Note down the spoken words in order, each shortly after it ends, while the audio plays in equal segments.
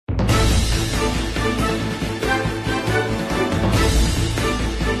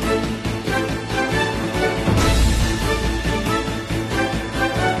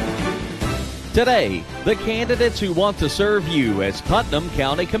Today, the candidates who want to serve you as Putnam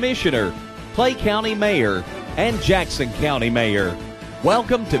County Commissioner, Clay County Mayor, and Jackson County Mayor.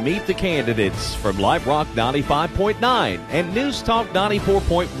 Welcome to Meet the Candidates from Live Rock 95.9 and News Talk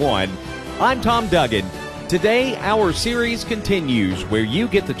 94.1. I'm Tom Duggan. Today, our series continues where you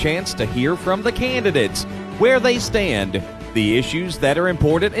get the chance to hear from the candidates, where they stand, the issues that are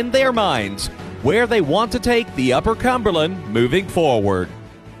important in their minds, where they want to take the Upper Cumberland moving forward.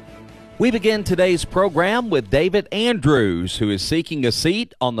 We begin today's program with David Andrews, who is seeking a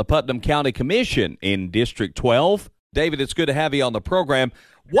seat on the Putnam County Commission in District 12. David, it's good to have you on the program.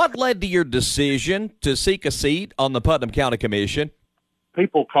 What led to your decision to seek a seat on the Putnam County Commission?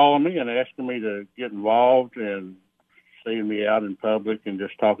 People calling me and asking me to get involved and seeing me out in public and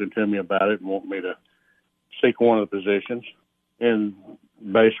just talking to me about it and wanting me to seek one of the positions. And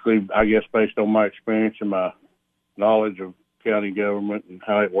basically, I guess based on my experience and my knowledge of county government and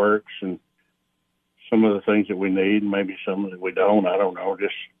how it works and some of the things that we need, and maybe some that we don't, I don't know,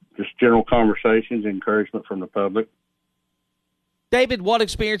 just general conversations, encouragement from the public. David, what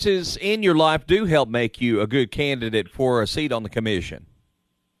experiences in your life do help make you a good candidate for a seat on the commission?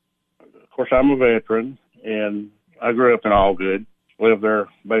 Of course, I'm a veteran, and I grew up in Allgood, lived there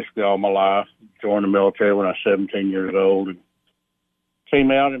basically all my life, joined the military when I was 17 years old, and came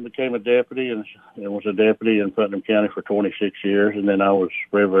out and became a deputy and was a deputy in Putnam County for 26 years. And then I was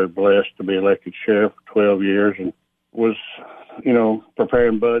very, very blessed to be elected sheriff for 12 years and was,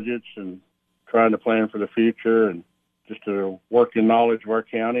 preparing budgets and trying to plan for the future and just a working knowledge of our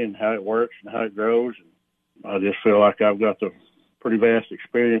county and how it works and how it grows. And I just feel like I've got the pretty vast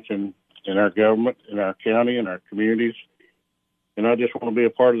experience in our government, in our county, and our communities. And I just want to be a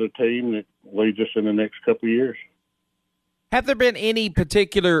part of the team that leads us in the next couple of years. Have there been any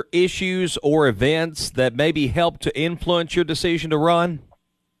particular issues or events that maybe helped to influence your decision to run?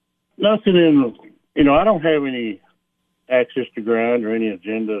 Nothing I don't have any access to grind or any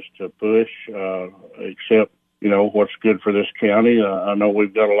agendas to push, except, what's good for this county. I know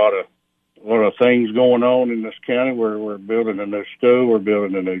we've got a lot of things going on in this county. We're building a new school. We're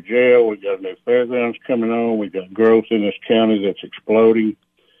building a new jail. We've got new fairgrounds coming on. We've got growth in this county that's exploding.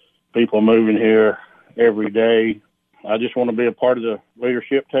 People moving here every day. I just want to be a part of the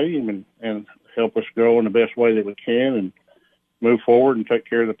leadership team and help us grow in the best way that we can and move forward and take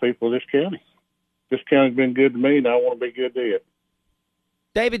care of the people of this county. This county's been good to me, and I want to be good to it.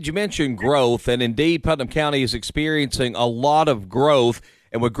 David, you mentioned growth, and indeed Putnam County is experiencing a lot of growth.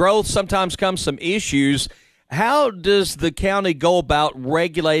 And with growth sometimes comes some issues. How does the county go about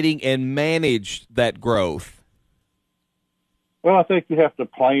regulating and manage that growth? Well, I think you have to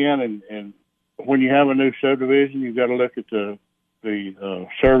plan and when you have a new subdivision, you've got to look at the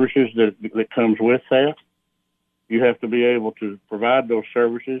services that comes with that. You have to be able to provide those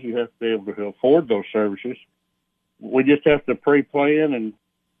services. You have to be able to afford those services. We just have to pre-plan and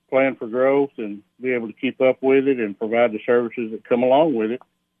plan for growth and be able to keep up with it and provide the services that come along with it.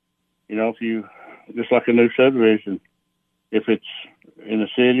 If you, just like a new subdivision, if it's in the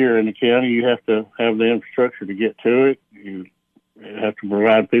city or in the county, you have to have the infrastructure to get to it. You have to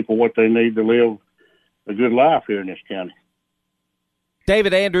provide people what they need to live a good life here in this county.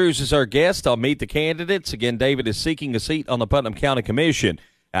 David Andrews is our guest on Meet the Candidates. Again, David is seeking a seat on the Putnam County Commission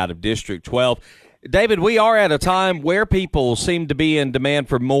out of District 12. David, we are at a time where people seem to be in demand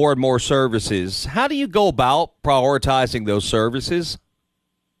for more and more services. How do you go about prioritizing those services?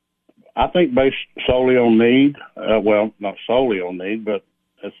 I think based solely on need. Well, not solely on need, but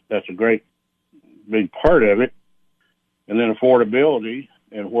that's a great big part of it. And then affordability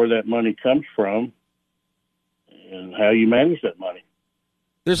and where that money comes from and how you manage that money.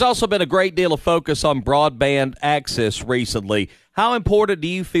 There's also been a great deal of focus on broadband access recently. How important do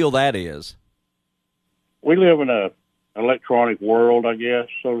you feel that is? We live in an electronic world, I guess,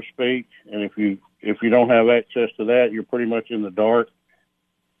 so to speak. And if you don't have access to that, you're pretty much in the dark.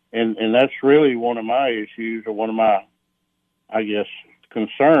 And that's really one of my issues, or one of my, I guess,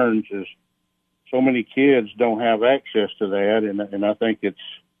 concerns is so many kids don't have access to that, and I think it's,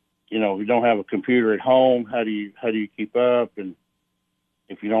 if you don't have a computer at home, how do you keep up? And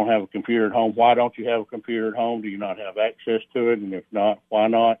if you don't have a computer at home, why don't you have a computer at home? Do you not have access to it? And if not, why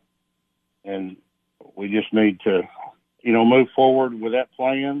not? And we just need to, move forward with that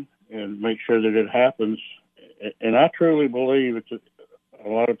plan and make sure that it happens. And I truly believe it's a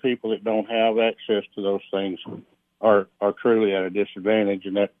lot of people that don't have access to those things are truly at a disadvantage,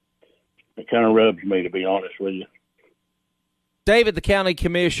 and that it kind of rubs me, to be honest with you. David, the County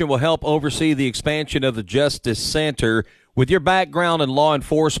Commission will help oversee the expansion of the Justice Center. With your background in law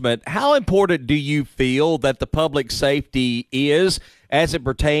enforcement, how important do you feel that the public safety is as it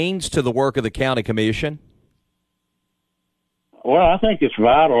pertains to the work of the county commission? Well, I think it's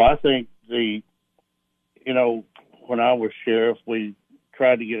vital. I think when I was sheriff, we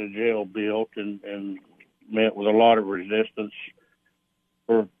tried to get a jail built and met with a lot of resistance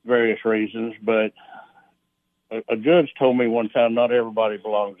for various reasons. But a judge told me one time, not everybody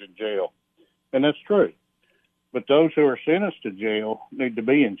belongs in jail. And that's true. But those who are sentenced to jail need to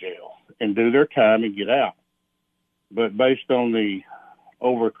be in jail and do their time and get out. But based on the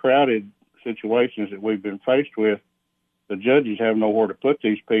overcrowded situations that we've been faced with, the judges have nowhere to put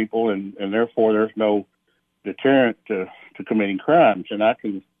these people, and therefore there's no deterrent to committing crimes. And I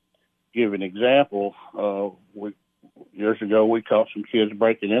can give an example. Years ago, we caught some kids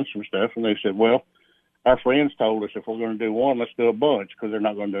breaking in some stuff, and they said, well, our friends told us if we're going to do one, let's do a bunch because they're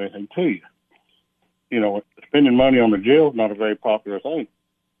not going to do anything to you. You know, spending money on the jail is not a very popular thing,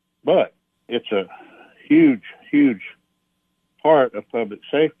 but it's a huge, huge part of public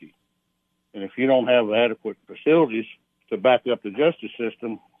safety. And if you don't have adequate facilities to back up the justice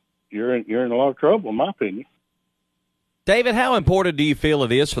system, you're in a lot of trouble, in my opinion. David, how important do you feel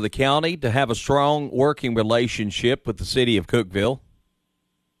it is for the county to have a strong working relationship with the city of Cookeville?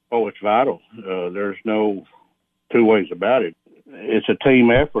 Oh, it's vital. There's no two ways about it. It's a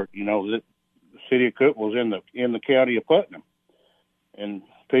team effort. You know, the city of Cookeville is in the county of Putnam, and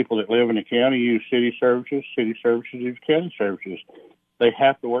people that live in the county use city services use county services. They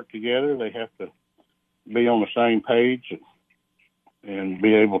have to work together. They have to be on the same page and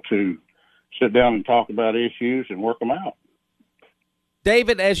be able to sit down and talk about issues and work them out.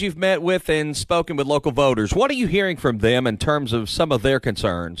 David, as you've met with and spoken with local voters, what are you hearing from them in terms of some of their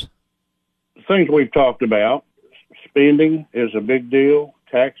concerns? The things we've talked about, spending is a big deal.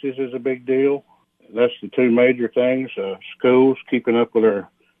 Taxes is a big deal. That's the two major things. Schools, keeping up with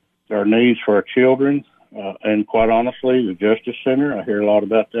our needs for our children. And quite honestly, the Justice Center, I hear a lot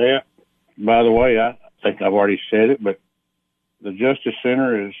about that. By the way, I think I've already said it, but the Justice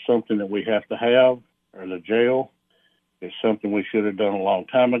Center is something that we have to have, or the jail. It's something we should have done a long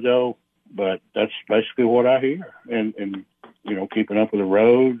time ago, but that's basically what I hear. And you know, keeping up with the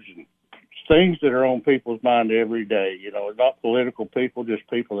roads, and things that are on people's mind every day. You know, not political people, just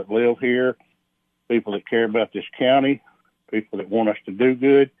people that live here, people that care about this county, people that want us to do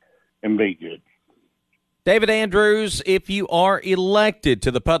good and be good. David Andrews, if you are elected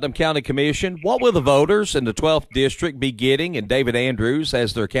to the Putnam County Commission, what will the voters in the 12th District be getting in David Andrews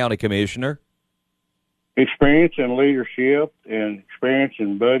as their county commissioner? Experience in leadership and experience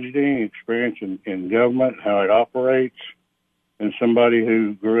in budgeting, experience in government, how it operates, and somebody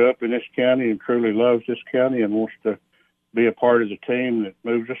who grew up in this county and truly loves this county and wants to be a part of the team that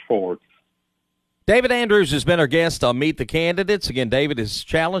moves us forward. David Andrews has been our guest on Meet the Candidates. Again, David is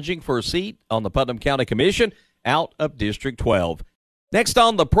challenging for a seat on the Putnam County Commission out of District 12. Next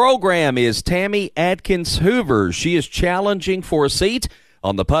on the program is Tammy Adkins Hoover. She is challenging for a seat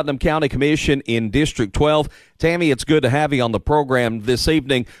on the Putnam County Commission in District 12. Tammy, it's good to have you on the program this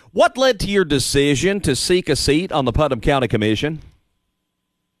evening. What led to your decision to seek a seat on the Putnam County Commission?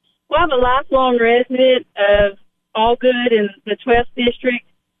 Well, I'm a lifelong resident of Allgood in the 12th District.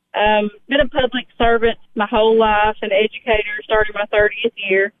 Been a public servant my whole life, an educator, started my 30th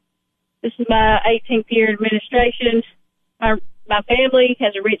year. This is my 18th year in administration. My family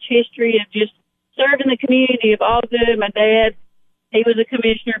has a rich history of just serving the community of Allgood. My dad, he was a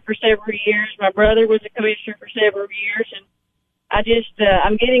commissioner for several years. My brother was a commissioner for several years. And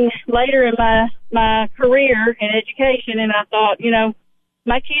I'm getting later in my career in education, and I thought, you know,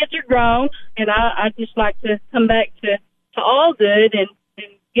 my kids are grown, and I just like to come back to Allgood and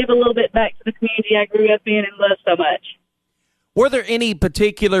give a little bit back to the community I grew up in and love so much. Were there any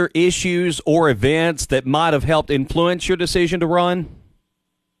particular issues or events that might have helped influence your decision to run?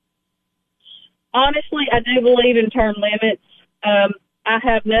 Honestly, I do believe in term limits. I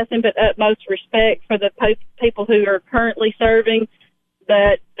have nothing but utmost respect for the people who are currently serving,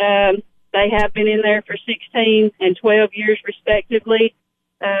 but they have been in there for 16 and 12 years respectively.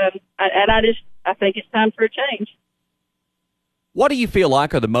 I think it's time for a change. What do you feel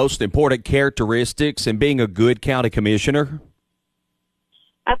like are the most important characteristics in being a good county commissioner?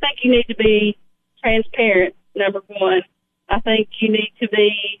 I think you need to be transparent, number one. I think you need to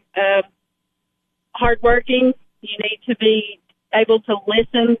be hardworking. You need to be able to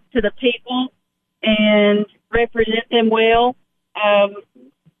listen to the people and represent them well.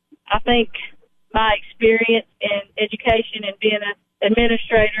 I think my experience in education and being an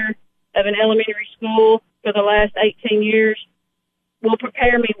administrator of an elementary school for the last 18 years will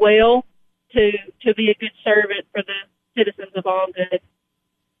prepare me well to be a good servant for citizens of all good.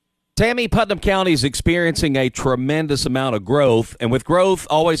 Tammy, Putnam County is experiencing a tremendous amount of growth, and with growth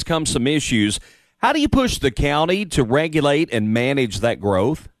always comes some issues. How do you push the county to regulate and manage that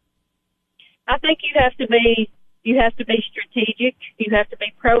growth? I think you have to be strategic, you have to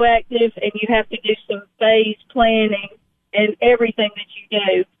be proactive, and you have to do some phased planning in everything that you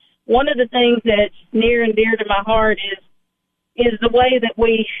do. One of the things that's near and dear to my heart is the way that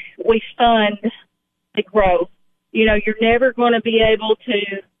we fund the growth. You know, you're never going to be able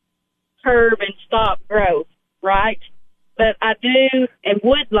to curb and stop growth, right? But I do and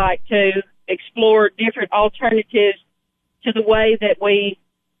would like to explore different alternatives to the way that we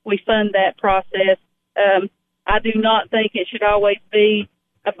fund that process. I do not think it should always be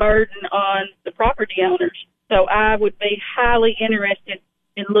a burden on the property owners. So I would be highly interested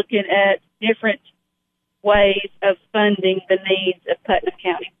in looking at different ways of funding the needs of Putnam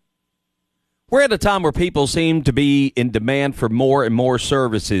County. We're at a time where people seem to be in demand for more and more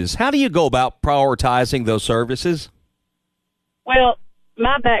services. How do you go about prioritizing those services? Well,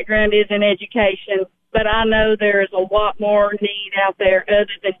 my background is in education, but I know there is a lot more need out there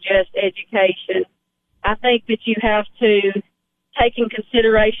other than just education. I think that you have to take in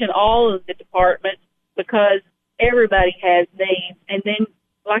consideration all of the departments because everybody has needs. And then,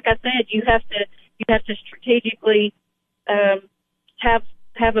 like I said, you have to strategically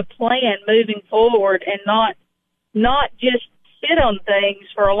have a plan moving forward and not just sit on things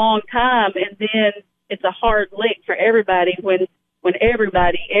for a long time and then it's a hard lick for everybody when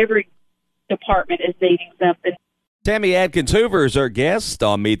every department is needing something. Tammy Adkins Hoover is our guest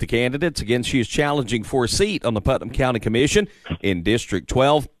on Meet the Candidates. Again, she is challenging for a seat on the Putnam County Commission in District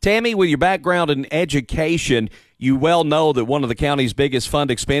 12. Tammy, with your background in education, you well know that one of the county's biggest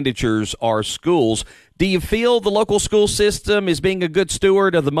fund expenditures are schools. Do you feel the local school system is being a good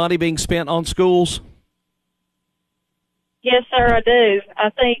steward of the money being spent on schools? Yes, sir, I do.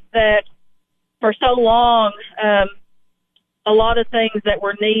 I think that for so long, a lot of things that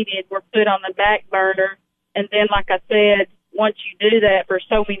were needed were put on the back burner. And then, like I said, once you do that for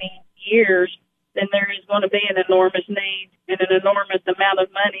so many years, then there is going to be an enormous need and an enormous amount of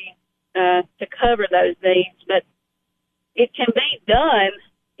money to cover those needs. But it can be done.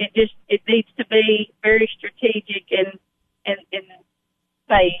 It needs to be very strategic and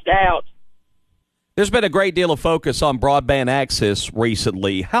phased out. There's been a great deal of focus on broadband access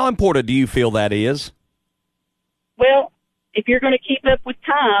recently. How important do you feel that is? Well, if you're going to keep up with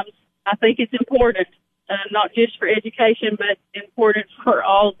times, I think it's important. Not just for education, but important for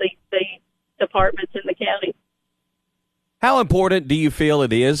all the departments in the county. How important do you feel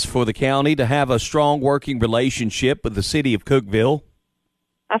it is for the county to have a strong working relationship with the city of Cookeville?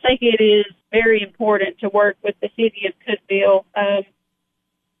 I think it is very important to work with the city of Cookeville.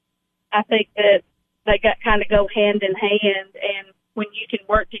 I think that they kind of go hand in hand, and when you can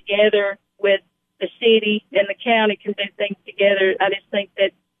work together with the city and the county can do things together, I just think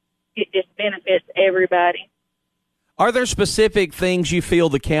that it just benefits everybody. Are there specific things you feel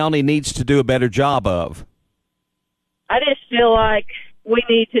the county needs to do a better job of? I just feel like we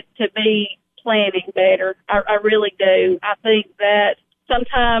need to be planning better. I really do. I think that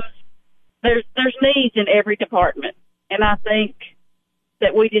sometimes there's needs in every department, and I think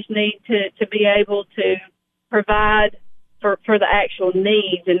that we just need to be able to provide for the actual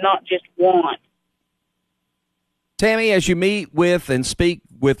needs and not just want. Tammy, as you meet with and speak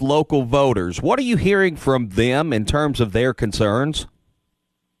with local voters, what are you hearing from them in terms of their concerns?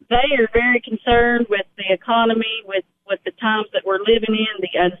 They are very concerned with the economy, with the times that we're living in,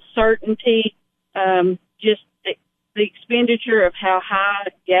 the uncertainty, just the expenditure of how high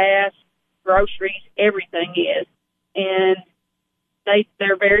gas, groceries, everything is. And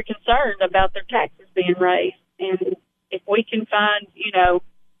they're very concerned about their taxes being raised. And if we can find,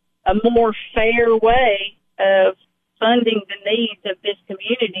 a more fair way of funding the needs of this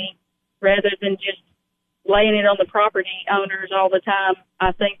community rather than just laying it on the property owners all the time,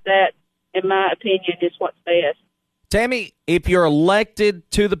 I think that, in my opinion, is what's best. Tammy, if you're elected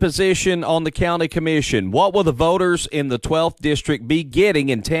to the position on the county commission, what will the voters in the 12th district be getting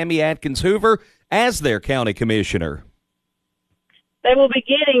in Tammy Adkins Hoover as their county commissioner? They will be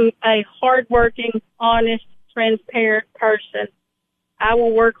getting a hardworking, honest, transparent person. I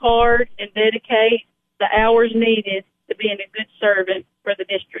will work hard and dedicate the hours needed to being a good servant for the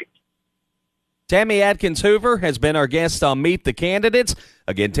district. Tammy Adkins Hoover has been our guest on Meet the Candidates.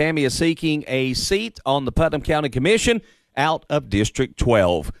 Again, Tammy is seeking a seat on the Putnam County Commission out of District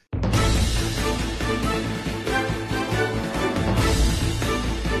 12.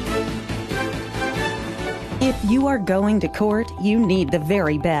 If you are going to court, you need the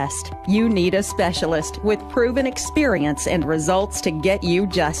very best. You need a specialist with proven experience and results to get you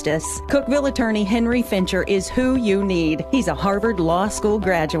justice. Cookeville attorney Henry Fincher is who you need. He's a Harvard Law School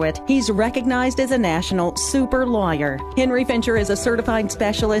graduate. He's recognized as a national super lawyer. Henry Fincher is a certified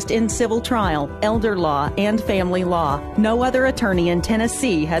specialist in civil trial, elder law, and family law. No other attorney in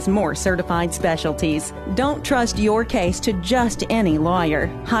Tennessee has more certified specialties. Don't trust your case to just any lawyer.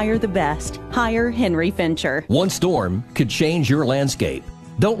 Hire the best. Hire Henry Fincher. One storm could change your landscape.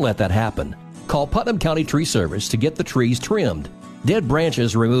 Don't let that happen. Call Putnam County Tree Service to get the trees trimmed, dead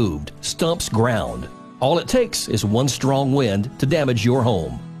branches removed, stumps ground. All it takes is one strong wind to damage your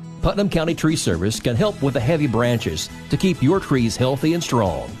home. Putnam County Tree Service can help with the heavy branches to keep your trees healthy and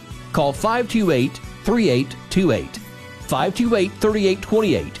strong. Call 528-3828,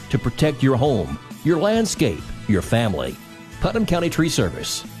 528-3828 to protect your home, your landscape, your family. Putnam County Tree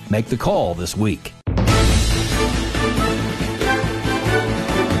Service. Make the call this week.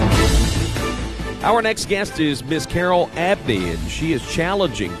 Our next guest is Miss Carol Abney, and she is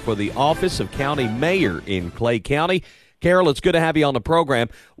challenging for the office of county mayor in Clay County. Carol, it's good to have you on the program.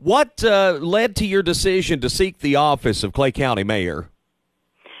 What led to your decision to seek the office of Clay County mayor?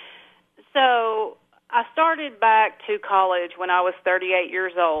 So I started back to college when I was 38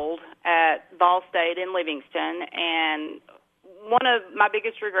 years old at Ball State in Livingston, and one of my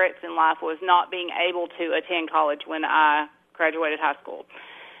biggest regrets in life was not being able to attend college when I graduated high school.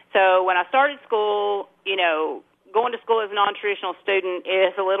 So when I started school, going to school as a non-traditional student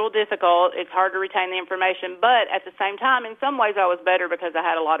is a little difficult. It's hard to retain the information, but at the same time, in some ways I was better because I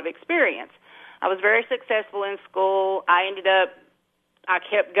had a lot of experience. I was very successful in school. I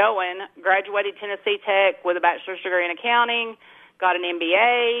kept going, graduated Tennessee Tech with a bachelor's degree in accounting, got an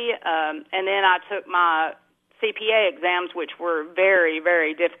MBA, and then I took my CPA exams, which were very,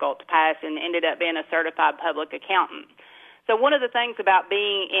 very difficult to pass, and ended up being a certified public accountant. So one of the things about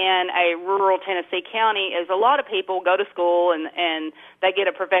being in a rural Tennessee county is a lot of people go to school and they get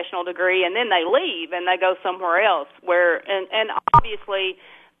a professional degree and then they leave and they go somewhere else and obviously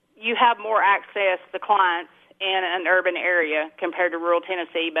you have more access to clients in an urban area compared to rural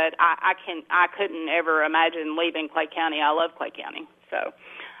Tennessee, but I couldn't ever imagine leaving Clay County. I love Clay County. So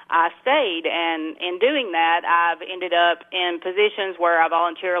I stayed, and in doing that, I've ended up in positions where I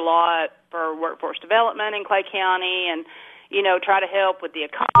volunteer a lot for workforce development in Clay County and try to help with the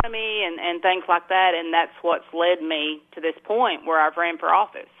economy and things like that, and that's what's led me to this point where I've ran for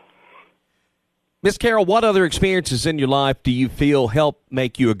office. Miss Carol, what other experiences in your life do you feel help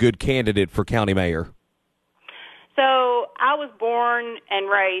make you a good candidate for county mayor? So I was born and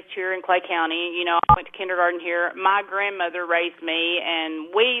raised here in Clay County. I went to kindergarten here. My grandmother raised me,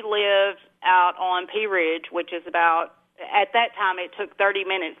 and we lived out on Pea Ridge, which is about, at that time, it took 30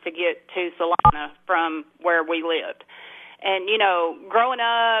 minutes to get to Salina from where we lived. And, growing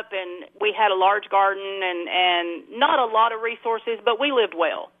up, and we had a large garden and not a lot of resources, but we lived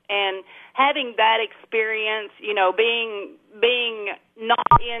well. And having that experience, being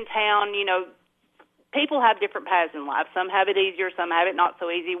not in town, people have different paths in life. Some have it easier, some have it not so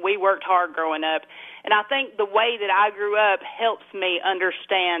easy. We worked hard growing up. And I think the way that I grew up helps me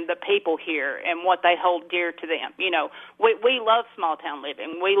understand the people here and what they hold dear to them. We love small town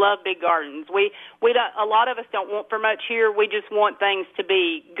living. We love big gardens. We don't, a lot of us don't want for much here. We just want things to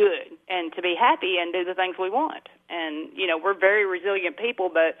be good and to be happy and do the things we want. And, we're very resilient people,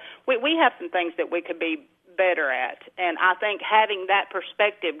 but we have some things that we could be better at. And I think having that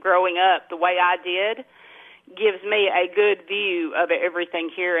perspective growing up the way I did gives me a good view of everything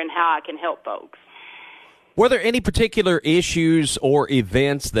here and how I can help folks. Were there any particular issues or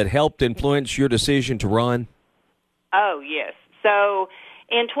events that helped influence your decision to run? Oh, yes. So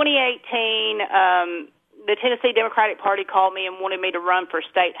in 2018, the Tennessee Democratic Party called me and wanted me to run for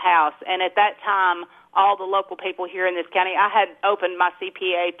state house. And at that time, all the local people here in this county, I had opened my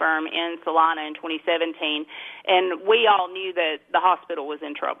CPA firm in Salina in 2017, and we all knew that the hospital was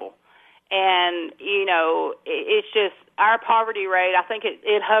in trouble. And, it's just our poverty rate, I think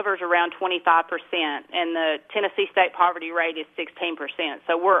it hovers around 25%, and the Tennessee state poverty rate is 16%.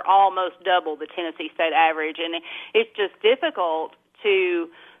 So we're almost double the Tennessee state average, and it's just difficult to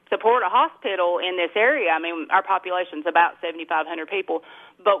support a hospital in this area. I mean, our population's about 7,500 people,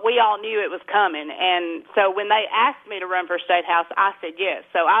 but we all knew it was coming. And so when they asked me to run for state house, I said yes.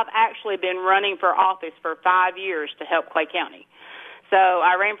 So I've actually been running for office for 5 years to help Clay County. So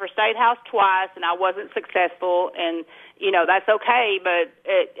I ran for state house twice, and I wasn't successful, and, that's okay, but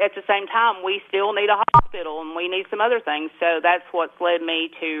at the same time, we still need a hospital, and we need some other things. So that's what's led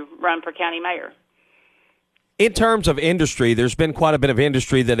me to run for county mayor. In terms of industry, there's been quite a bit of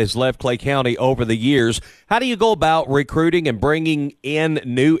industry that has left Clay County over the years. How do you go about recruiting and bringing in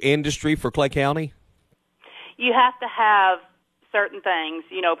new industry for Clay County? You have to have certain things.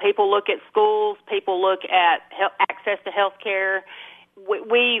 You know, people look at schools, people look at access to health care.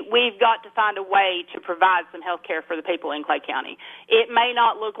 We've got to find a way to provide some health care for the people in Clay County. It may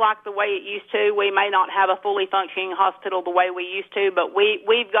not look like the way it used to. We may not have a fully functioning hospital the way we used to, but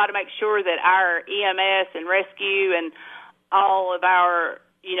we've got to make sure that our EMS and rescue and all of our,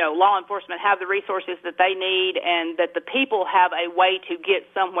 law enforcement have the resources that they need, and that the people have a way to get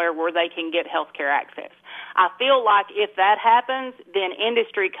somewhere where they can get health care access. I feel like if that happens, then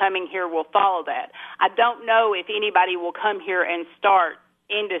industry coming here will follow that. I don't know if anybody will come here and start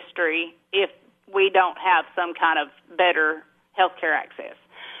industry if we don't have some kind of better health care access.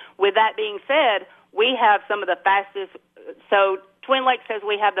 With that being said, we have some of the fastest, so Twin Lakes says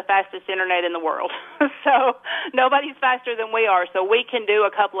we have the fastest internet in the world. So nobody's faster than we are. So we can do a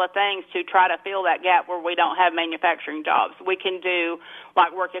couple of things to try to fill that gap where we don't have manufacturing jobs. We can do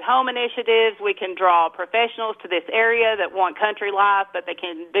like work at home initiatives. We can draw professionals to this area that want country life, but they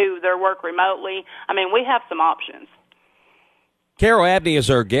can do their work remotely. I mean, we have some options. Carol Abney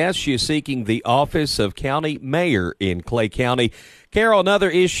is our guest. She is seeking the office of county mayor in Clay County. Carol, another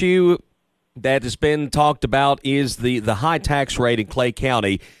issue that has been talked about is the high tax rate in Clay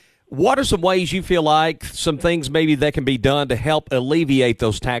County. What are some ways you feel like some things maybe that can be done to help alleviate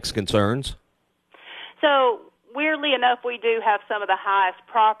those tax concerns? So, weirdly enough, we do have some of the highest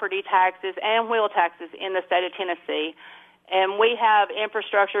property taxes and wheel taxes in the state of Tennessee. And we have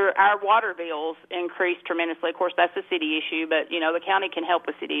infrastructure. Our water bills increased tremendously. Of course, that's a city issue, but, the county can help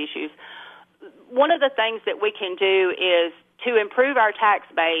with city issues. One of the things that we can do is to improve our tax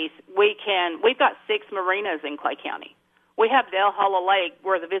base. We've got 6 marinas in Clay County. We have Del Hollow Lake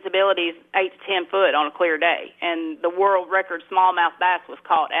where the visibility is 8 to 10 foot on a clear day, and the world record smallmouth bass was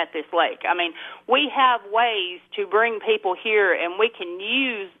caught at this lake. I mean, we have ways to bring people here, and we can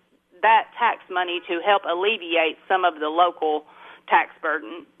use that tax money to help alleviate some of the local tax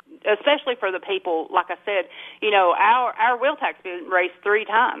burden, especially for the people. Like I said, our wheel tax has been raised 3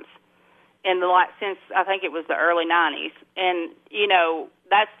 times since I think it was the early 90s. And,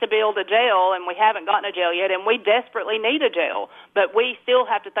 that's to build a jail, and we haven't gotten a jail yet, and we desperately need a jail. But we still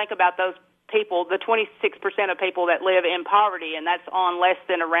have to think about those people, the 26% of people that live in poverty, and that's on less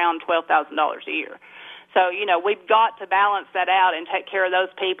than around $12,000 a year. So, we've got to balance that out and take care of those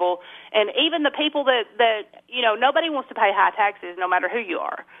people. And even the people that nobody wants to pay high taxes no matter who you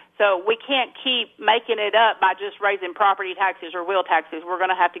are. So we can't keep making it up by just raising property taxes or wheel taxes. We're going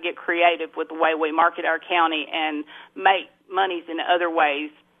to have to get creative with the way we market our county and make monies in other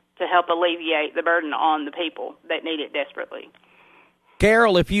ways to help alleviate the burden on the people that need it desperately.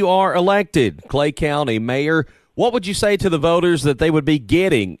 Carol, if you are elected Clay County mayor, what would you say to the voters that they would be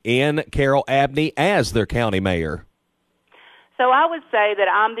getting in Carol Abney as their county mayor? So I would say that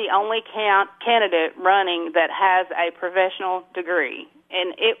I'm the only candidate running that has a professional degree.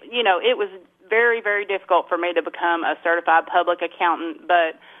 And it was very, very difficult for me to become a certified public accountant,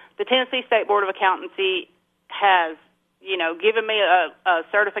 but the Tennessee State Board of Accountancy has, given me a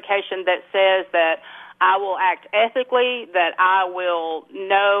certification that says that I will act ethically, that I will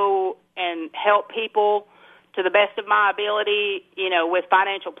know and help people to the best of my ability, with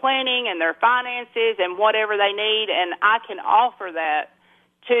financial planning and their finances and whatever they need, and I can offer that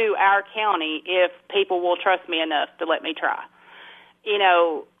to our county if people will trust me enough to let me try.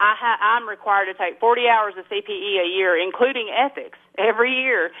 I'm required to take 40 hours of CPE a year, including ethics, every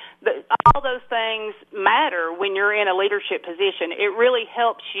year. All those things matter when you're in a leadership position. It really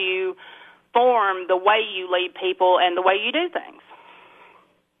helps you form the way you lead people and the way you do things.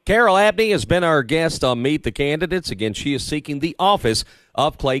 Carol Abney has been our guest on Meet the Candidates. Again, she is seeking the office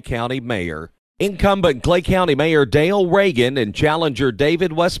of Clay County Mayor. Incumbent Clay County Mayor Dale Reagan and challenger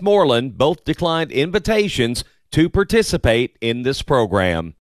David Westmoreland both declined invitations to participate in this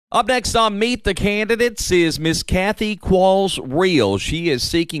program. Up next on Meet the Candidates is Miss Kathy Qualls-Reel. She is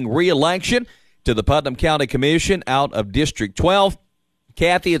seeking re-election to the Putnam County Commission out of District 12.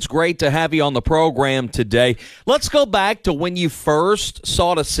 Kathy, it's great to have you on the program today. Let's go back to when you first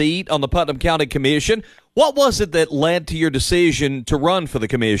sought a seat on the Putnam County Commission. What was it that led to your decision to run for the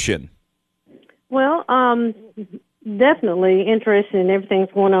commission? Well, definitely interested in everything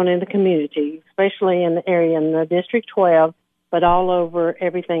that's going on in the community, especially in the area in the District 12, but all over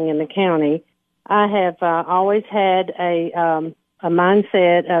everything in the county. I have always had a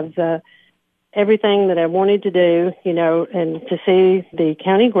mindset of everything that I wanted to do, and to see the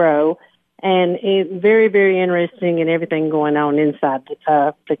county grow, and it's very, very interesting in everything going on inside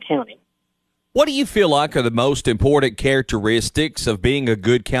the county. What do you feel like are the most important characteristics of being a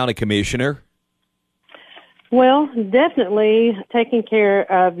good county commissioner? Well, definitely taking care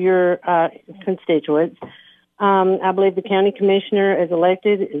of your constituents. I believe the county commissioner is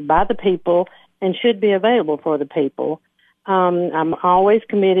elected by the people and should be available for the people. I'm always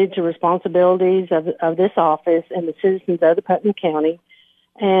committed to responsibilities of this office and the citizens of the Putnam County,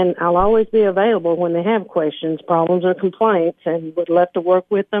 and I'll always be available when they have questions, problems, or complaints, and would love to work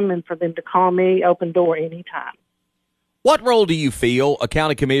with them and for them to call me, open door anytime. What role do you feel a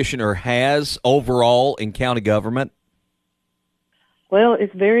county commissioner has overall in county government? Well,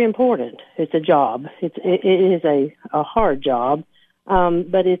 it's very important. It's a job. It is a hard job,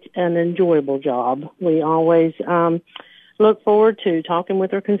 but it's an enjoyable job. We always look forward to talking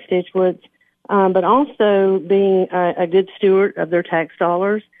with our constituents, but also being a good steward of their tax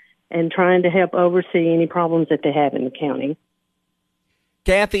dollars and trying to help oversee any problems that they have in the county.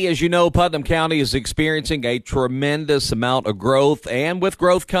 Kathy, as you know, Putnam County is experiencing a tremendous amount of growth, and with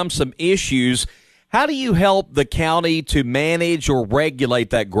growth comes some issues. How do you help the county to manage or regulate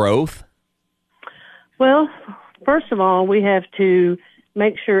that growth? Well, first of all, we have to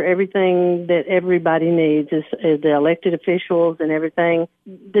make sure everything that everybody needs is the elected officials and everything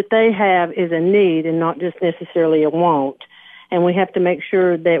that they have is a need and not just necessarily a want. And we have to make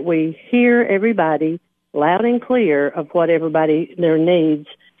sure that we hear everybody loud and clear of what everybody, their needs.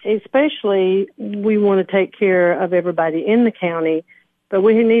 Especially, we want to take care of everybody in the county, but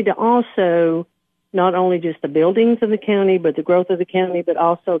we need to also not only just the buildings of the county, but the growth of the county, but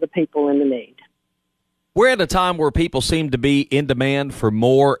also the people in the need. We're at a time where people seem to be in demand for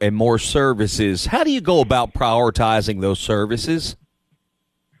more and more services. How do you go about prioritizing those services?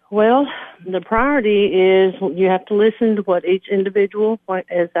 Well, the priority is you have to listen to what each individual,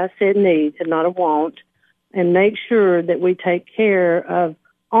 as I said, needs and not a want, and make sure that we take care of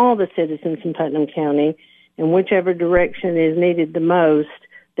all the citizens in Putnam County in whichever direction is needed the most,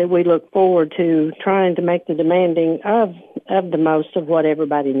 that we look forward to trying to make the demanding of the most of what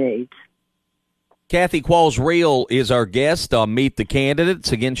everybody needs. Kathy Qualls-Reel is our guest on Meet the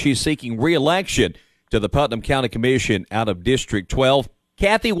Candidates. Again, she's seeking re-election to the Putnam County Commission out of District 12.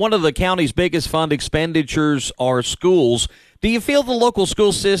 Kathy, one of the county's biggest fund expenditures are schools. Do you feel the local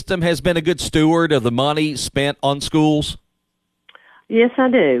school system has been a good steward of the money spent on schools? Yes, I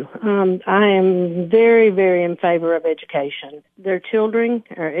do. I am very, very in favor of education. Their children,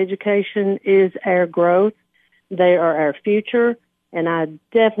 our education is our growth. They are our future. And I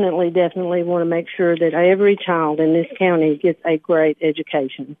definitely want to make sure that every child in this county gets a great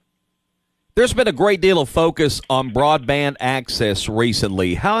education. There's been a great deal of focus on broadband access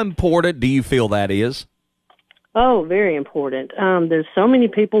recently. How important do you feel that is? Oh, very important. There's so many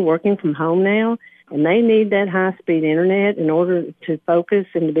people working from home now, and they need that high-speed internet in order to focus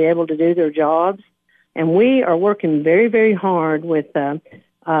and to be able to do their jobs. And we are working very, very hard with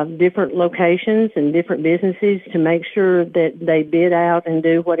different locations and different businesses to make sure that they bid out and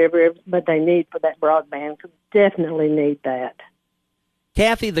do whatever but they need for that broadband. Definitely need that.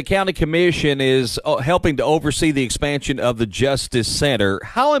 Kathy, the County Commission is helping to oversee the expansion of the Justice Center.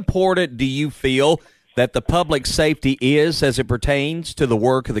 How important do you feel that the public safety is as it pertains to the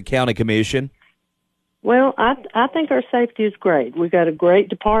work of the County Commission? Well, I think our safety is great. We've got a great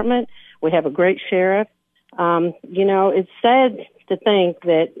department. We have a great sheriff. It's sad to think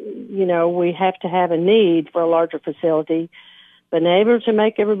that, we have to have a need for a larger facility, but in order to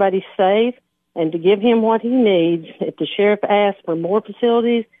make everybody safe and to give him what he needs, if the sheriff asks for more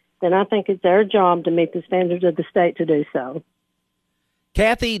facilities, then I think it's our job to meet the standards of the state to do so.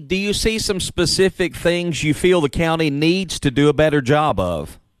 Kathy, do you see some specific things you feel the county needs to do a better job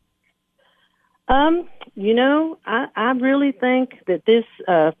of? I really think that this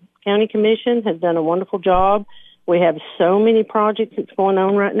county commission has done a wonderful job. We have so many projects that's going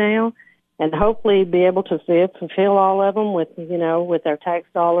on right now, and hopefully be able to fulfill all of them with our tax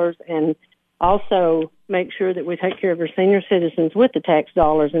dollars, and also make sure that we take care of our senior citizens with the tax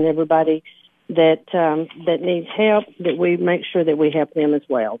dollars, and everybody that needs help, that we make sure that we help them as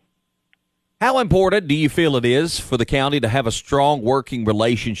well. How important do you feel it is for the county to have a strong working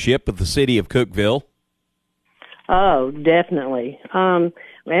relationship with the city of Cookeville? Oh, definitely. And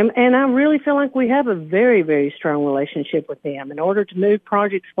I really feel like we have a very, very strong relationship with them in order to move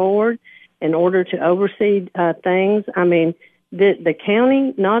projects forward, in order to oversee things. I mean, the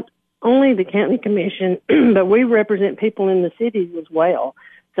county, not only the county commission, but we represent people in the cities as well.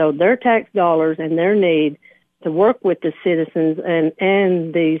 So their tax dollars and their need to work with the citizens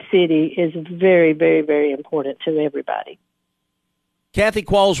and the city is very, very, very important to everybody. Kathy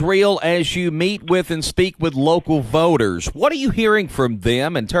Qualls-Reel, as you meet with and speak with local voters, what are you hearing from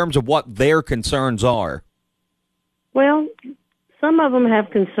them in terms of what their concerns are? Well, some of them have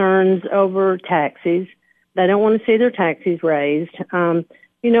concerns over taxes. They don't want to see their taxes raised. A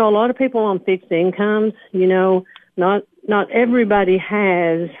lot of people on fixed incomes, not everybody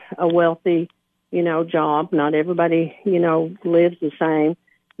has a wealthy, job. Not everybody, lives the same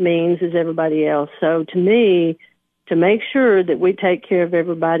means as everybody else. So to me, to make sure that we take care of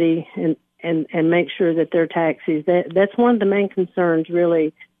everybody and make sure that their taxes, that's one of the main concerns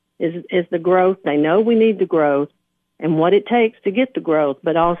really is the growth. They know we need the growth and what it takes to get the growth,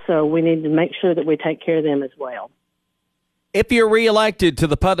 but also we need to make sure that we take care of them as well. If you're reelected to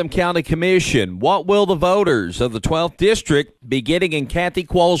the Putnam County Commission, what will the voters of the 12th District be getting in Kathy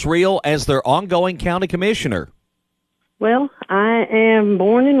Qualls-Reel as their ongoing county commissioner? Well, I am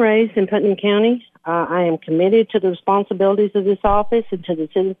born and raised in Putnam County. I am committed to the responsibilities of this office and to the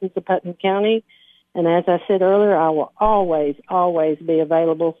citizens of Putnam County. And as I said earlier, I will always, always be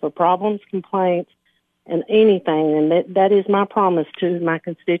available for problems, complaints, and anything. And that is my promise to my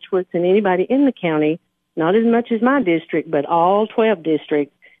constituents and anybody in the county, not as much as my district, but all 12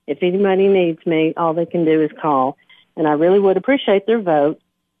 districts. If anybody needs me, all they can do is call. And I really would appreciate their vote.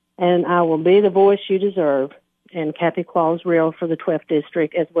 And I will be the voice you deserve. And Kathy Qualls-Reel for the 12th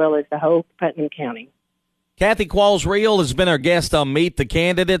District, as well as the whole Putnam County. Kathy Qualls-Reel has been our guest on Meet the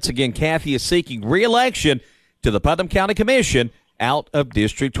Candidates. Again, Kathy is seeking re-election to the Putnam County Commission out of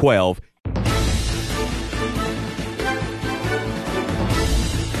District 12.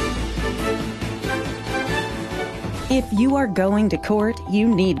 If you are going to court, you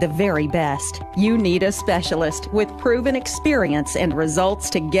need the very best. You need a specialist with proven experience and results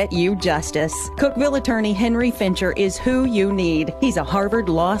to get you justice. Cookeville attorney Henry Fincher is who you need. He's a Harvard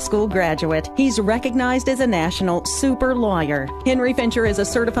Law School graduate. He's recognized as a national super lawyer. Henry Fincher is a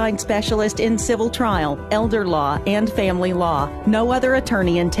certified specialist in civil trial, elder law, and family law. No other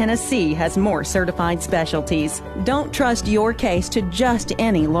attorney in Tennessee has more certified specialties. Don't trust your case to just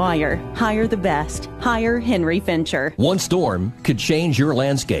any lawyer. Hire the best. Hire Henry Fincher. One storm could change your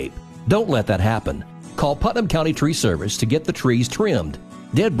landscape. Don't let that happen. Call Putnam County Tree Service to get the trees trimmed,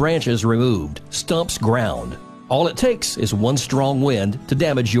 dead branches removed, stumps ground. All it takes is one strong wind to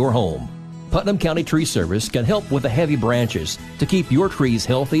damage your home. Putnam County Tree Service can help with the heavy branches to keep your trees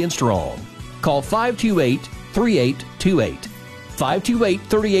healthy and strong. Call 528-3828,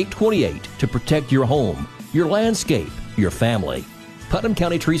 528-3828 to protect your home, your landscape, your family. Putnam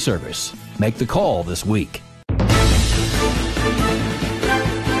County Tree Service. Make the call this week.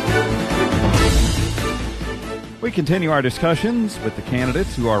 We continue our discussions with the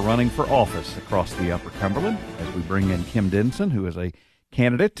candidates who are running for office across the Upper Cumberland as we bring in Kim Denson, who is a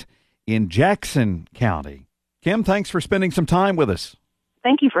candidate in Jackson County. Kim, thanks for spending some time with us.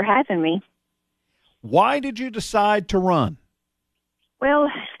 Thank you for having me. Why did you decide to run? Well,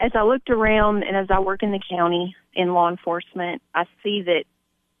 as I looked around and as I work in the county in law enforcement, I see that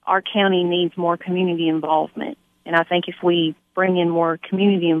our county needs more community involvement. And I think if we bring in more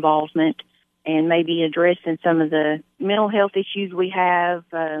community involvement and maybe addressing some of the mental health issues we have,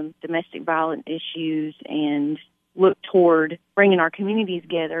 domestic violence issues, and look toward bringing our communities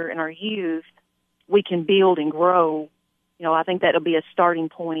together and our youth, we can build and grow. I think that'll be a starting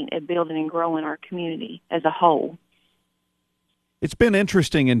point at building and growing our community as a whole. It's been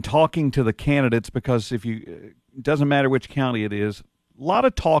interesting in talking to the candidates because it doesn't matter which county it is, a lot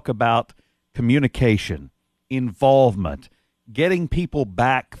of talk about communication, involvement, getting people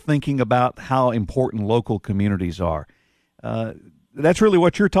back thinking about how important local communities are. That's really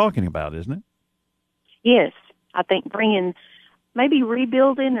what you're talking about, isn't it? Yes. I think maybe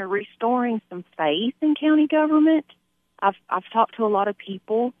rebuilding or restoring some faith in county government. I've talked to a lot of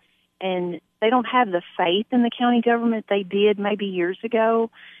people, and they don't have the faith in the county government they did maybe years ago.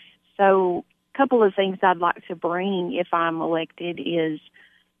 So a couple of things I'd like to bring if I'm elected is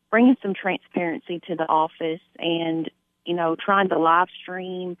bringing some transparency to the office and, trying to live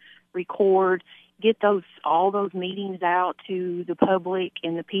stream, record, get all those meetings out to the public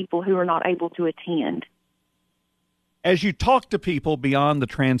and the people who are not able to attend. As you talk to people beyond the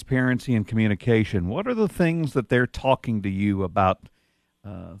transparency and communication, what are the things that they're talking to you about,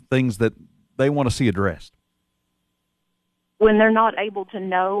 things that they want to see addressed? When they're not able to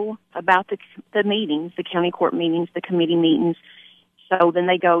know about the meetings, the county court meetings, the committee meetings, so then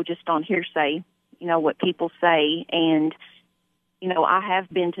they go just on hearsay, what people say. And, I have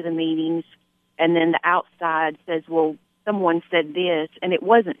been to the meetings, and then the outside says, well, someone said this, and it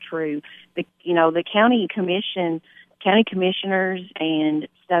wasn't true. The county commissioners and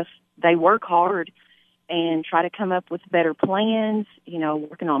stuff, they work hard, and try to come up with better plans,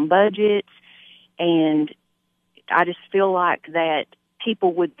 working on budgets. And I just feel like that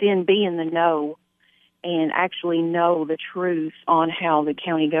people would then be in the know and actually know the truth on how the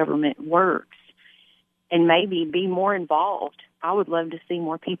county government works and maybe be more involved. I would love to see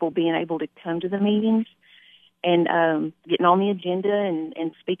more people being able to come to the meetings and getting on the agenda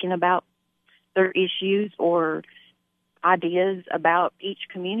and speaking about their issues or ideas about each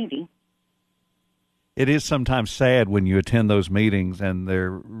community. It is sometimes sad when you attend those meetings and there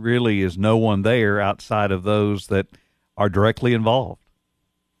really is no one there outside of those that are directly involved.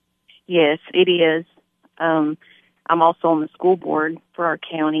 Yes, it is. I'm also on the school board for our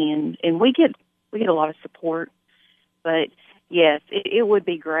county, and we get a lot of support. But yes, it would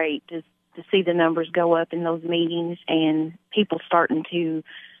be great to see the numbers go up in those meetings and people starting to,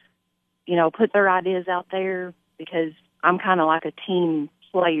 put their ideas out there, because I'm kind of like a team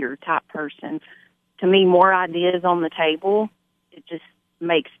player type person. To me, more ideas on the table, it just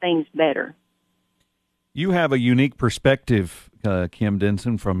makes things better. You have a unique perspective, Kim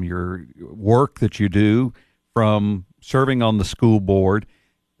Denson, from your work that you do, from serving on the school board.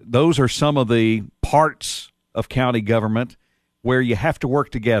 Those are some of the parts of county government where you have to work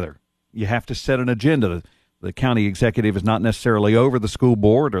together. You have to set an agenda. The county executive is not necessarily over the school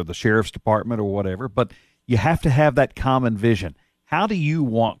board or the sheriff's department or whatever, but you have to have that common vision. How do you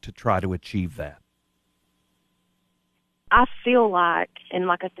want to try to achieve that? I feel like, and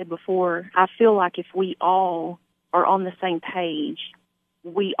like I said before, I feel like if we all are on the same page,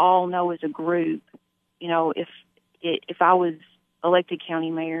 we all know as a group, if I was elected county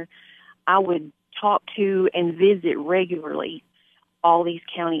mayor, I would talk to and visit regularly all these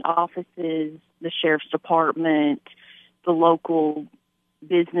county offices, the sheriff's department, the local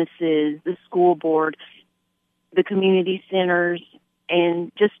businesses, the school board, the community centers,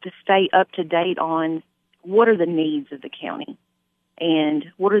 and just to stay up to date on what are the needs of the county and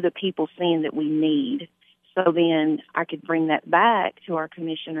what are the people saying that we need. So then I could bring that back to our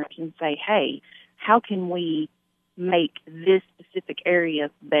commissioners and say, hey, how can we make this specific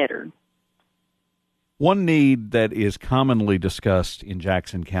area better? One need that is commonly discussed in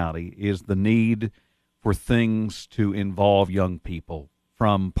Jackson County is the need for things to involve young people,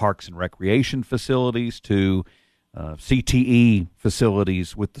 from parks and recreation facilities to CTE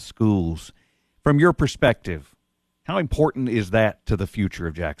facilities with the schools. From your perspective, how important is that to the future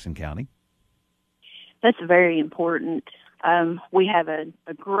of Jackson County? That's very important. We have a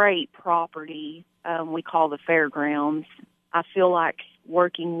great property we call the fairgrounds. I feel like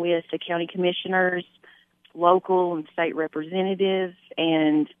working with the county commissioners, local and state representatives,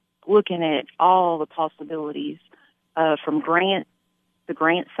 and looking at all the possibilities from the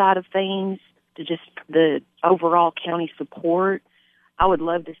grant side of things to just the overall county support. I would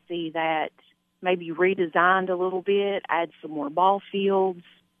love to see that maybe redesigned a little bit, add some more ball fields,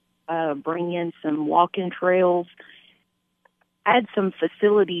 bring in some walking trails, add some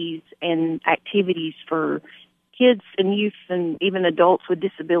facilities and activities for kids and youth and even adults with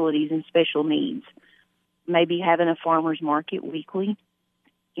disabilities and special needs. Maybe having a farmer's market weekly.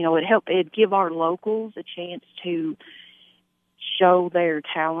 It'd give our locals a chance to show their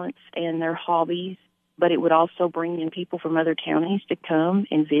talents and their hobbies, but it would also bring in people from other counties to come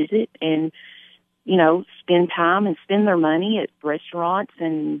and visit and, spend time and spend their money at restaurants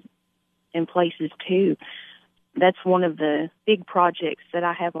and places too. That's one of the big projects that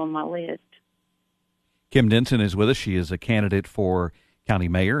I have on my list. Kim Denson is with us. She is a candidate for county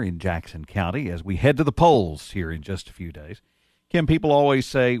mayor in Jackson County as we head to the polls here in just a few days. Kim, people always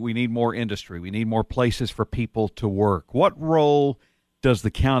say we need more industry. We need more places for people to work. What role does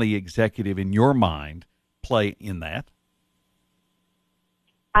the county executive, in your mind, play in that?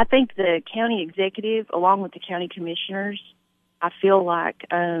 I think the county executive, along with the county commissioners, I feel like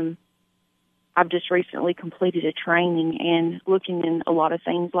I've just recently completed a training and looking in a lot of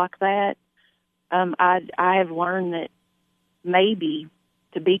things like that. I have learned that maybe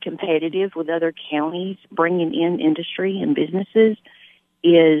to be competitive with other counties, bringing in industry and businesses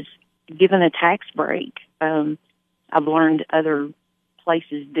is given a tax break. I've learned other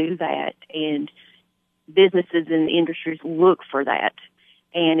places do that, and businesses and industries look for that.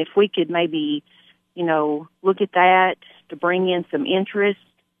 And if we could maybe, look at that to bring in some interest,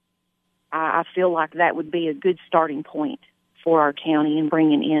 I feel like that would be a good starting point for our county in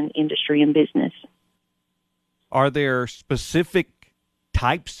bringing in industry and business. Are there specific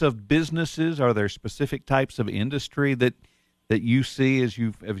types of businesses? Are there specific types of industry that you see as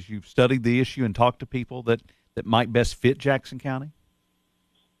you've studied the issue and talked to people that might best fit Jackson County?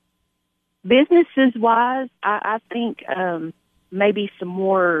 Businesses wise, I think maybe some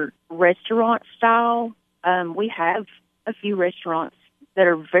more restaurant style We have a few restaurants that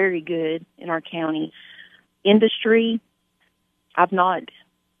are very good in our county. Industry, I've not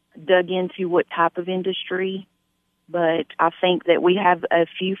dug into what type of industry, but I think that we have a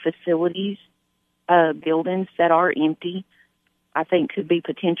few facilities, buildings that are empty. I think could be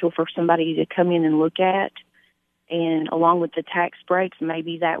potential for somebody to come in and look at. And along with the tax breaks,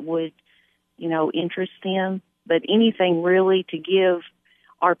 maybe that would, interest them. But anything really to give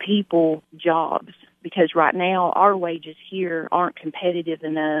our people jobs, because right now our wages here aren't competitive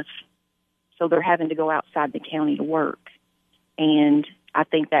enough, so they're having to go outside the county to work. And I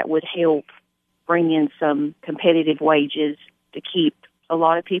think that would help bring in some competitive wages to keep a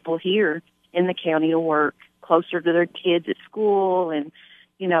lot of people here in the county to work closer to their kids at school and,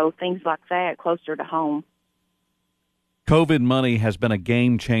 things like that, closer to home. COVID money has been a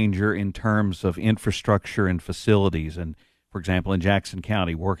game changer in terms of infrastructure and facilities. And, for example, in Jackson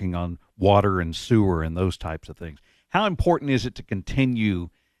County, working on water and sewer and those types of things. How important is it to continue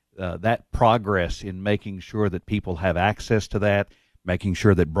that progress in making sure that people have access to that, making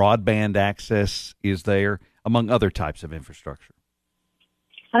sure that broadband access is there, among other types of infrastructure?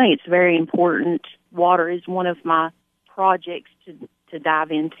 I think it's very important. Water is one of my projects to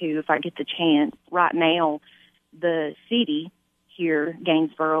dive into if I get the chance. Right now, the city here,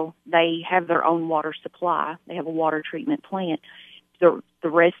 Gainesboro, they have their own water supply. They have a water treatment plant. The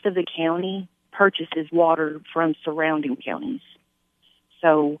rest of the county purchases water from surrounding counties.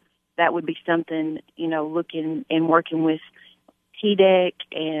 So that would be something, looking and working with TDEC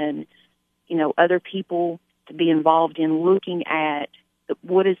and, other people to be involved in looking at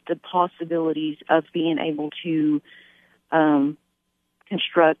what is the possibilities of being able to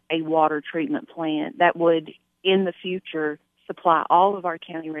construct a water treatment plant that would, in the future, supply all of our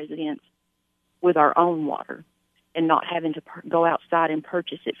county residents with our own water and not having to go outside and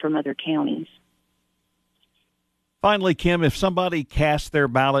purchase it from other counties. Finally, Kim, if somebody casts their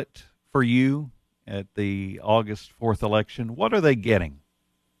ballot for you at the August 4th election, what are they getting?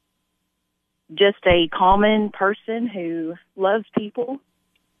 Just a common person who loves people.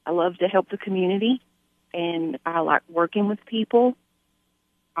 I love to help the community, and I like working with people.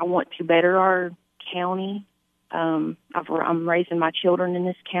 I want to better our county. I'm raising my children in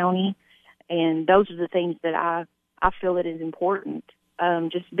this county, and those are the things that I feel that is important.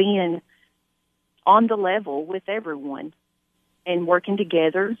 Just being on the level with everyone and working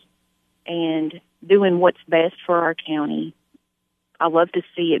together and doing what's best for our county. I love to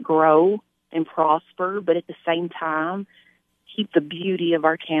see it grow and prosper, but at the same time, keep the beauty of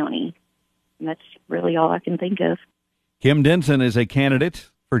our county. And that's really all I can think of. Kim Denson is a candidate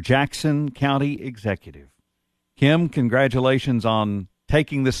for Jackson County Executive. Kim, congratulations on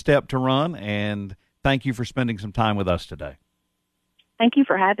taking the step to run, and thank you for spending some time with us today. Thank you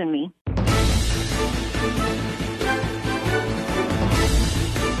for having me.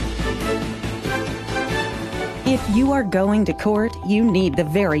 If you are going to court, you need the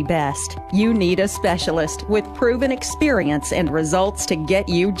very best. You need a specialist with proven experience and results to get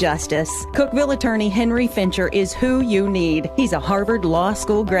you justice. Cookeville attorney Henry Fincher is who you need. He's a Harvard Law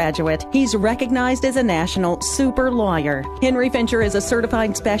School graduate. He's recognized as a national super lawyer. Henry Fincher is a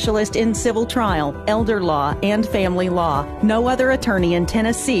certified specialist in civil trial, elder law, and family law. No other attorney in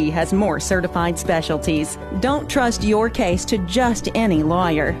Tennessee has more certified specialties. Don't trust your case to just any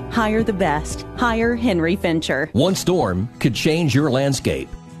lawyer. Hire the best. Hire Henry Fincher. One storm could change your landscape.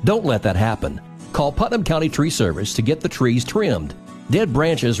 Don't let that happen. Call Putnam County Tree Service to get the trees trimmed, dead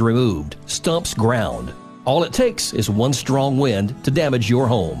branches removed, stumps ground. All it takes is one strong wind to damage your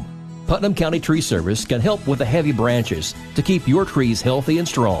home. Putnam County Tree Service can help with the heavy branches to keep your trees healthy and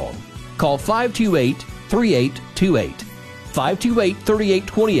strong. Call 528-3828.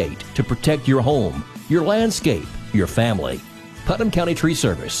 528-3828 to protect your home, your landscape, your family. Putnam County Tree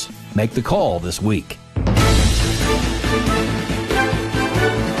Service. Make the call this week.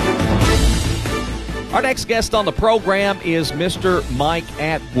 Our next guest on the program is Mr. Mike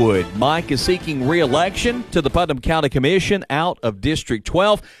Atwood. Mike is seeking re-election to the Putnam County Commission out of District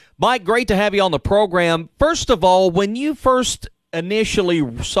 12. Mike, great to have you on the program. First of all, when you first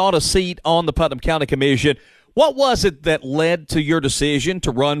initially sought a seat on the Putnam County Commission, what was it that led to your decision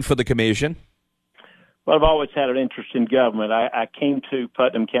to run for the commission? Well, I've always had an interest in government. I came to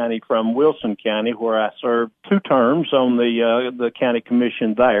Putnam County from Wilson County, where I served 2 terms on the county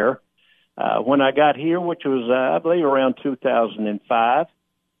commission there. When I got here, which was, I believe, around 2005,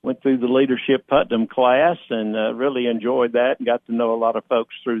 went through the Leadership Putnam class and really enjoyed that and got to know a lot of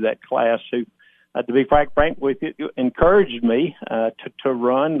folks through that class who, to be frank with you, encouraged me to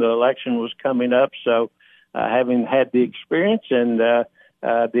run. The election was coming up, so having had the experience and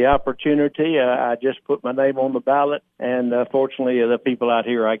the opportunity. I just put my name on the ballot, and fortunately, the people out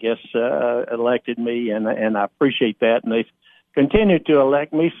here, I guess, elected me, and I appreciate that. And they've continued to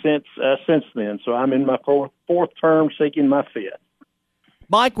elect me since then. So I'm in my fourth term, seeking my fifth.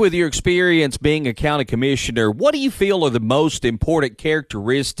 Mike, with your experience being a county commissioner, what do you feel are the most important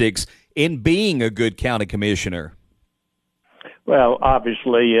characteristics in being a good county commissioner? Well,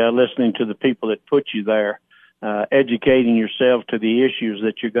 obviously, listening to the people that put you there, educating yourself to the issues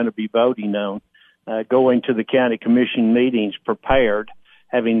that you're going to be voting on, going to the county commission meetings prepared,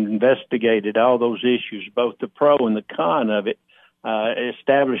 having investigated all those issues, both the pro and the con of it,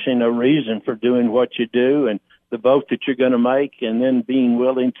 establishing a reason for doing what you do and the vote that you're going to make, and then being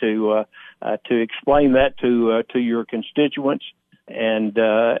willing to explain that to your constituents and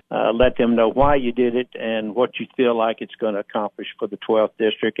let them know why you did it and what you feel like it's going to accomplish for the 12th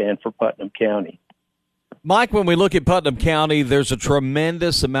District and for Putnam County. Mike, when we look at Putnam County, there's a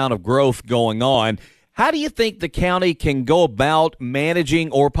tremendous amount of growth going on. How do you think the county can go about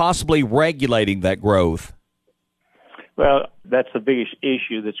managing or possibly regulating that growth? Well, that's the biggest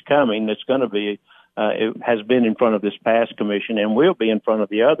issue that's coming. That's going to be, it has been in front of this past commission and will be in front of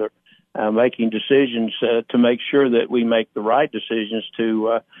the other, making decisions to make sure that we make the right decisions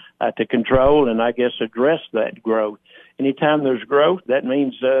to control and, I guess, address that growth. Anytime there's growth, that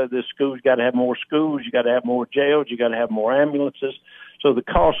means the schools got to have more schools, you got to have more jails, you got to have more ambulances, so the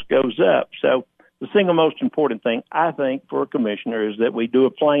cost goes up. So the single most important thing, I think, for a commissioner is that we do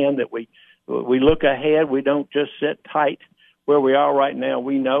a plan, that we look ahead. We don't just sit tight where we are right now.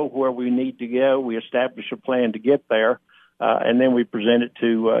 We know where we need to go. We establish a plan to get there, and then we present it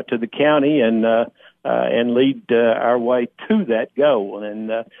to the county and lead our way to that goal.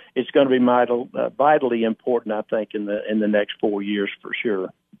 And it's going to be vitally important, I think, in the next 4 years for sure.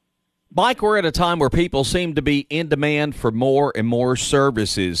 Mike, we're at a time where people seem to be in demand for more and more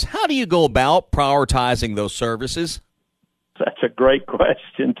services. How do you go about prioritizing those services? That's a great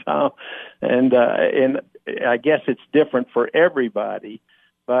question, Tom. And I guess it's different for everybody,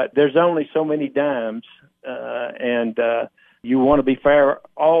 but there's only so many dimes, and you want to be fair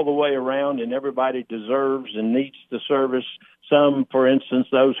all the way around, and everybody deserves and needs the service. Some, for instance,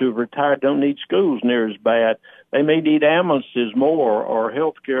 those who've retired don't need schools near as bad. They may need ambulances more or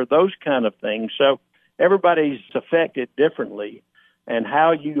health care, those kind of things. So everybody's affected differently. And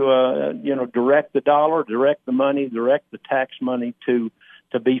how you, direct the dollar, direct the money, direct the tax money to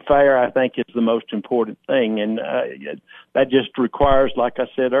be fair, I think is the most important thing. And that just requires, like I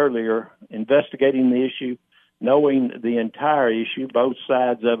said earlier, investigating the issue, knowing the entire issue, both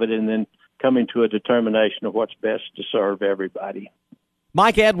sides of it, and then coming to a determination of what's best to serve everybody.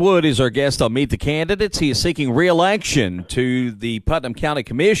 Mike Atwood is our guest on Meet the Candidates. He is seeking re-election to the Putnam County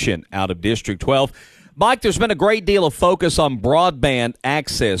Commission out of District 12. Mike, there's been a great deal of focus on broadband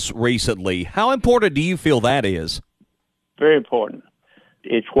access recently. How important do you feel that is? Very important.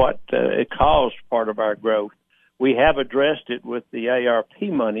 It's what it caused part of our growth. We have addressed it with the ARP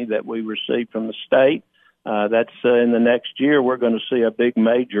money that we received from the state. That's in the next year, we're going to see a big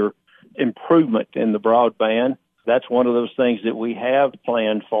major improvement in the broadband. That's one of those things that we have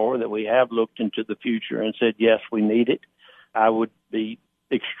planned for, that we have looked into the future and said, yes, we need it. I would be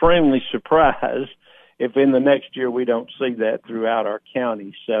extremely surprised if in the next year we don't see that throughout our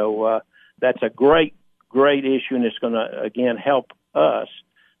county. So that's a great issue, and it's going to, again, help us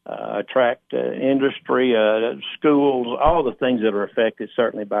attract industry, schools, all the things that are affected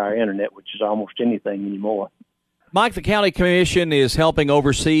certainly by our internet, which is almost anything anymore. Mike, the County Commission is helping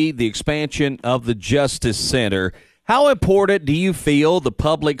oversee the expansion of the Justice Center. How important do you feel the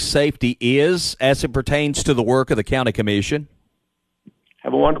public safety is as it pertains to the work of the County Commission?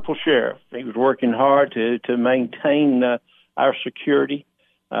 Have a wonderful sheriff. He was working hard to maintain our security.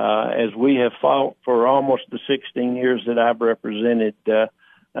 As we have fought for almost the 16 years that I've represented the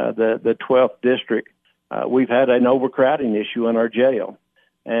 12th District, we've had an overcrowding issue in our jail.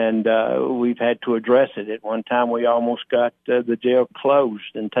 And we've had to address it. At one time, we almost got the jail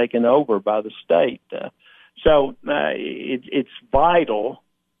closed and taken over by the state. So it's vital,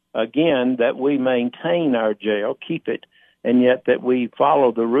 again, that we maintain our jail, keep it, and yet that we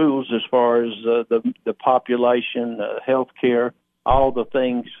follow the rules as far as the population, health care, all the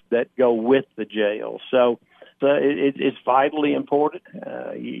things that go with the jail. So it's vitally important.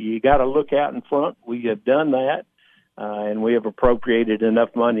 You got to look out in front. We have done that. And we have appropriated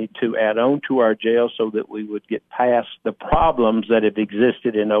enough money to add on to our jail so that we would get past the problems that have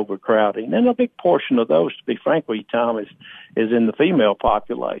existed in overcrowding. And a big portion of those, to be frank with you, Tom, is in the female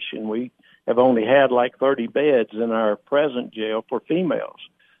population. We have only had like 30 beds in our present jail for females.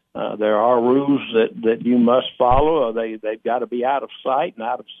 There are rules that you must follow. They've got to be out of sight and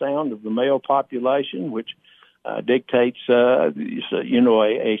out of sound of the male population, which dictates,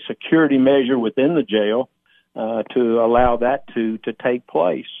 a security measure within the jail to allow that to take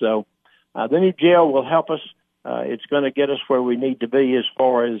place. So the new jail will help us. It's going to get us where we need to be as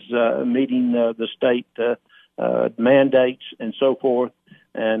far as meeting the state mandates and so forth.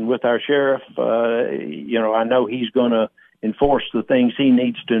 And with our sheriff, I know he's going to enforce the things he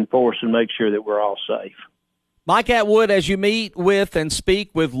needs to enforce and make sure that we're all safe. Mike Atwood, as you meet with and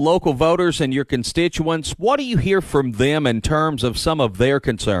speak with local voters and your constituents, what do you hear from them in terms of some of their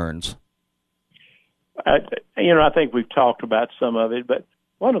concerns? I think we've talked about some of it, but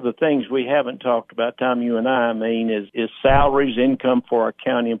one of the things we haven't talked about, Tom, you and I mean, is salaries, income for our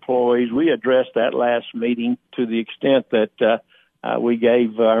county employees. We addressed that last meeting to the extent that we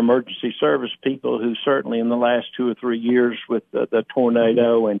gave our emergency service people who certainly in the last 2 or 3 years with the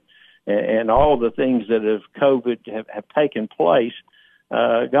tornado and all the things that have COVID have taken place,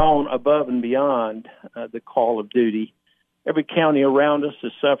 gone above and beyond the call of duty. Every county around us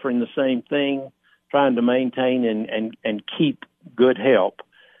is suffering the same thing, trying to maintain and keep good help.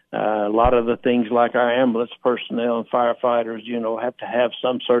 A lot of the things like our ambulance personnel and firefighters, have to have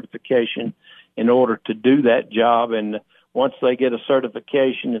some certification in order to do that job. And once they get a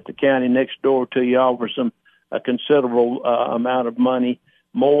certification, if the county next door to you offers them a considerable amount of money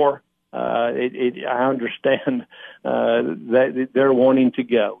more, I understand that they're wanting to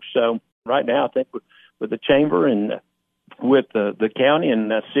go. So right now, I think with the chamber and with the county and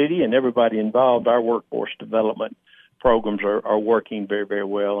the city and everybody involved, our workforce development programs are working very, very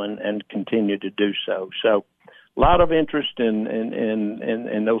well and continue to do so. So a lot of interest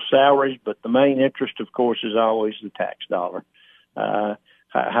in those salaries, but the main interest, of course, is always the tax dollar.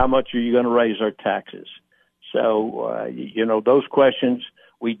 How much are you going to raise our taxes? So, those questions,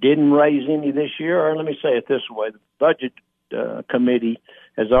 we didn't raise any this year, or let me say it this way, the budget committee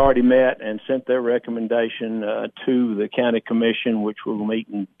has already met and sent their recommendation to the county commission, which will meet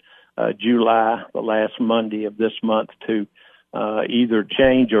in July, the last Monday of this month, to either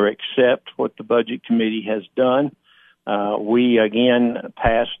change or accept what the budget committee has done. We, again,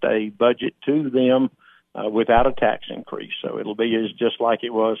 passed a budget to them without a tax increase. So it'll be just like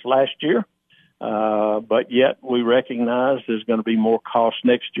it was last year. But yet we recognize there's going to be more cost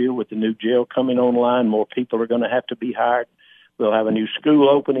next year with the new jail coming online. More people are going to have to be hired. We'll have a new school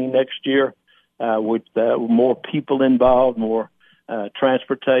opening next year with more people involved, more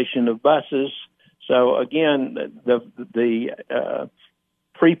transportation of buses. So again, the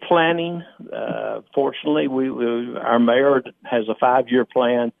pre-planning, fortunately, our mayor has a 5-year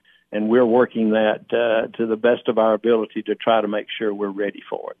plan, and we're working that to the best of our ability to try to make sure we're ready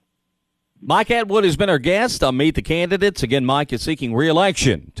for it. Mike Atwood has been our guest on Meet the Candidates. Again, Mike is seeking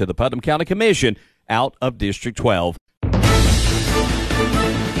re-election to the Putnam County Commission out of District 12.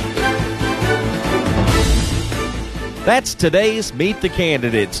 That's today's Meet the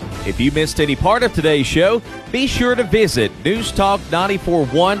Candidates. If you missed any part of today's show, be sure to visit News Talk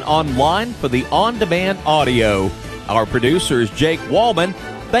 94.1 online for the on-demand audio. Our producer is Jake Wallman.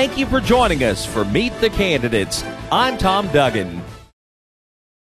 Thank you for joining us for Meet the Candidates. I'm Tom Duggan.